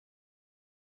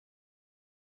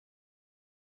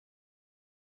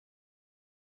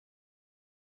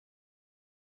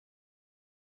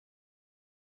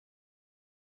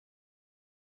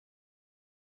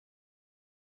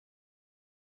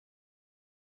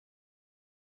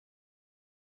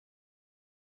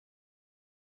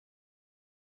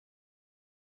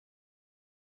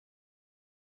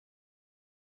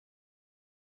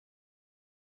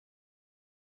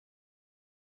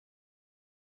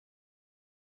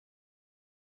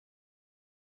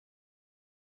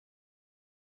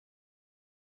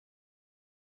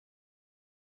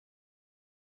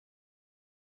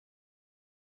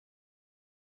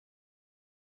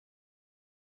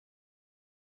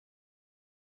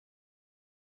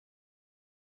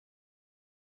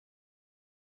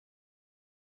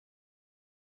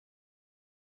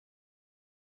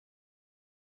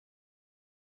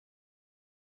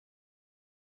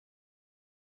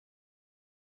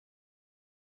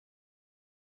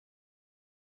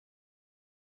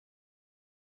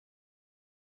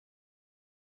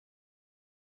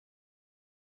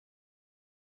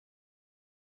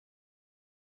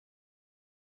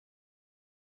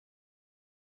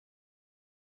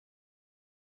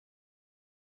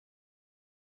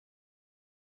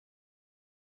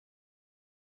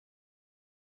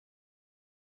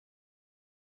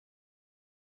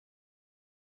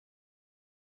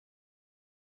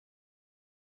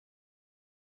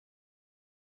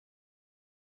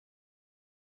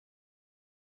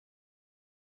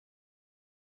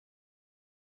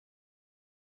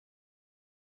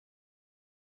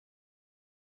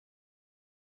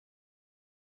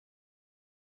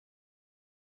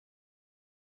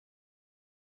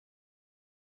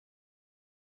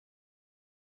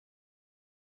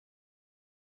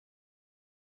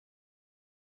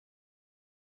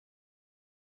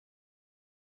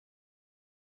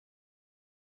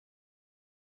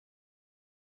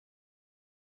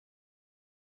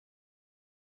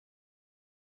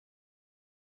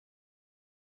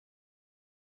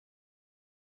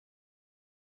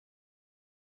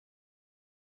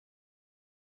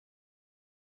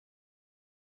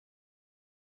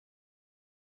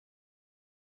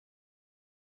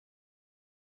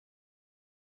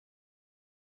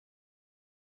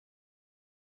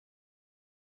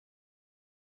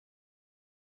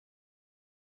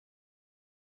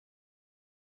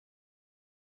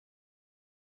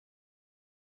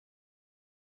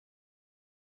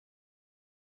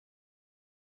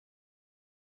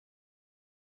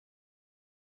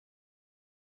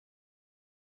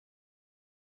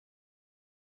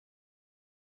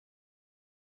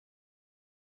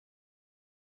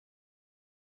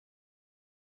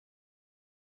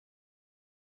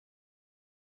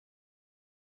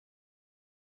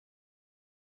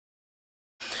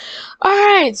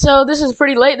Alright, so this is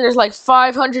pretty late. There's like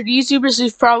 500 YouTubers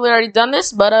who've probably already done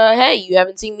this, but hey, you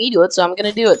haven't seen me do it, so I'm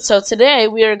gonna do it. So today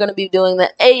we are gonna be doing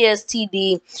the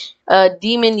ASTD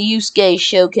Demon Yusuke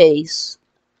Showcase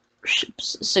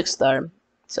 6-star.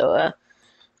 So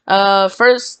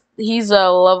first he's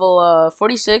level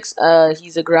 46.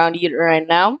 He's a ground eater right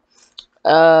now.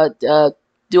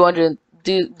 200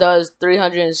 does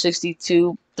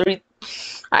 362 3.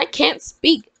 I can't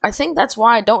speak. I think that's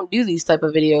why I don't do these type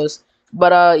of videos.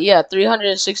 But yeah,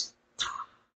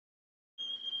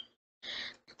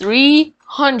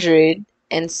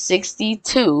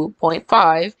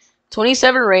 362.5,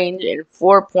 27 range, and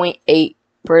 4.8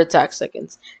 per attack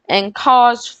seconds, and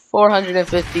cost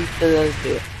 450 to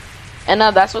do. And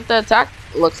that's what the attack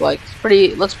looks like.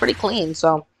 Looks pretty clean.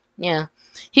 So yeah,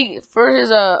 for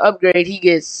his upgrade he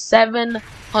gets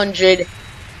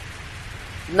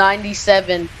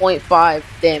 797.5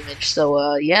 damage.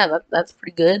 So yeah, that's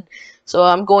pretty good. So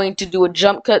I'm going to do a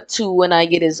jump cut to when I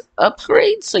get his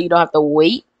upgrade, so you don't have to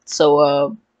wait.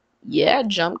 So yeah,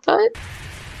 jump cut.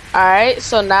 Alright,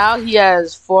 so now he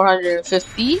has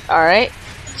 450. Alright,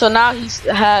 so now he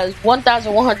has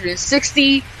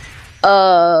 1160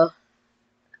 and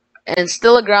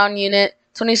still a ground unit,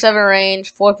 27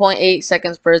 range, 4.8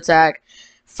 seconds per attack,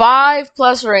 5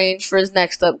 plus range for his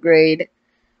next upgrade,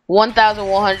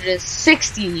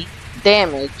 1160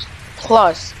 damage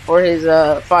plus for his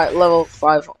level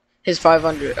 5, his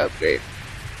 500 upgrade.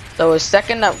 So his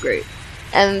second upgrade,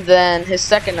 and then his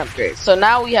second upgrade. So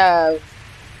now we have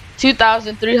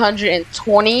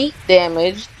 2,320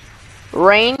 damage,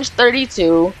 range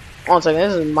 32. One second,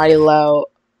 this is mighty loud.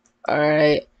 All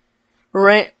right,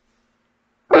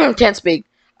 can't speak.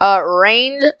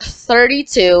 Range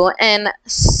 32 and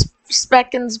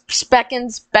speckins.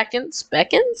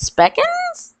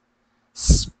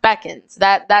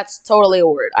 That's totally a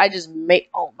word. I just made.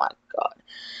 Oh my god.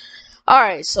 All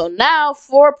right, so now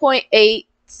 4.8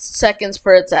 seconds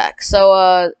per attack.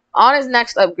 So on his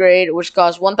next upgrade, which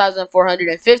costs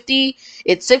 1,450,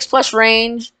 it's 6 plus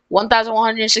range,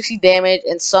 1,160 damage,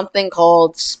 and something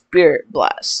called Spirit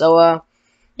Blast. So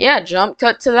yeah, jump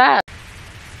cut to that.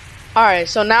 Alright,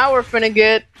 so now we're finna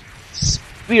get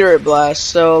Spirit Blast.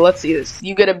 So let's see this.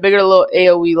 You get a bigger little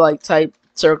AoE like type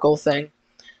circle thing.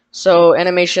 So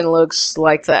animation looks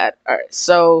like that. Alright,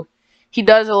 so he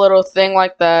does a little thing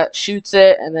like that, shoots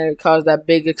it, and then it causes that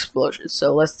big explosion.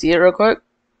 So let's see it real quick.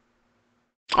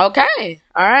 Okay,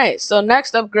 alright, so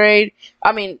next upgrade,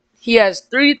 he has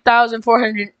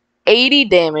 3,480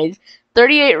 damage,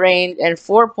 38 range, and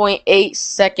 4.8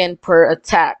 second per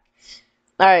attack.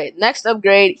 Alright, next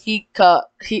upgrade,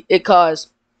 it costs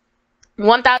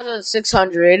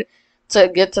 1,600 to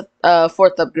get to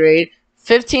fourth upgrade,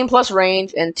 15 plus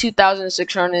range, and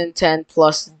 2,610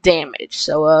 plus damage.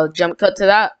 So jump cut to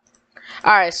that.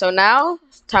 Alright, so now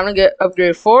time to get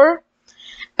upgrade 4.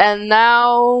 And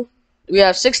now we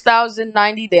have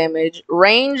 6,090 damage,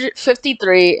 range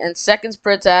 53, and seconds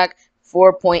per attack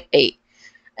 4.8.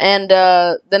 And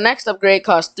the next upgrade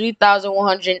costs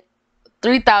 3,100.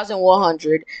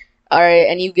 Alright,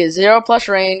 and you get 0 plus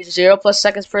range, 0 plus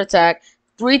seconds per attack,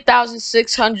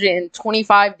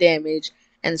 3,625 damage,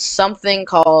 and something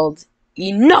called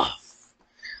enough.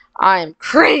 I am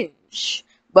cringe.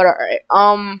 But alright,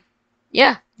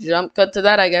 yeah, jump cut to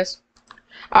that, I guess.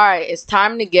 Alright, it's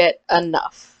time to get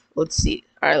enough. Let's see.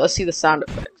 Alright, let's see the sound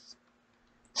effects.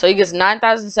 So he gets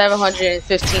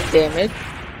 9,715 damage.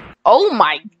 Oh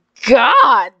my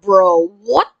god, bro.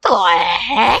 What the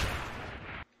heck?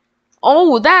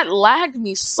 Oh, that lagged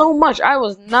me so much. I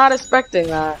was not expecting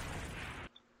that.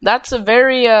 That's a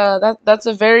very that's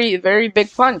a very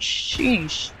big punch.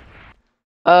 Sheesh.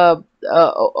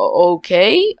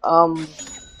 Okay.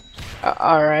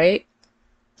 Alright.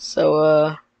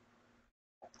 So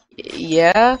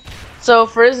yeah. So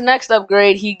for his next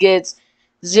upgrade, he gets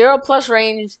 0 plus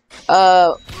range,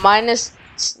 minus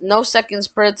no seconds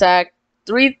per attack,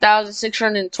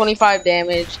 3,625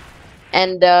 damage,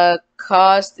 and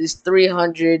cost is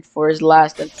 300 for his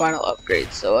last and final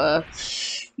upgrade. So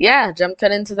yeah, jump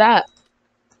cut into that.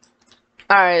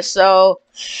 Alright, so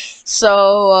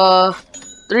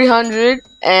 300,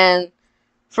 and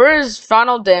for his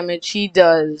final damage, he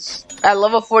does at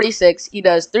level 46, he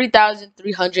does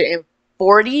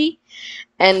 3,340,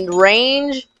 and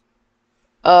range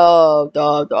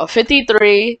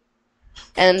 53,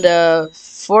 and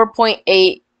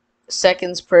 4.8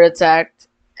 seconds per attack,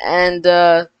 and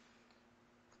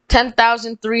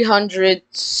 10,300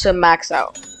 to max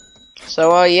out.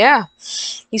 So yeah,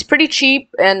 he's pretty cheap,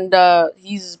 and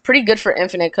he's pretty good for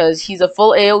infinite because he's a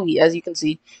full AoE, as you can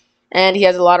see. and he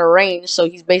has a lot of range. So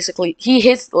he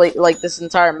hits like this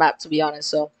entire map, to be honest.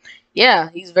 So yeah,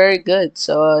 he's very good.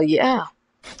 So yeah,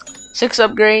 6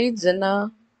 upgrades,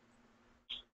 and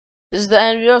this is the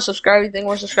end of the video. Subscribe if you think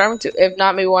worth subscribing to. If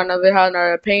not, maybe one of it have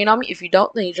another opinion on me. If you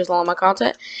don't, then you just don't like my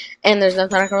content, and there's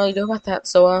nothing I can really do about that.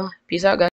 So peace out, guys.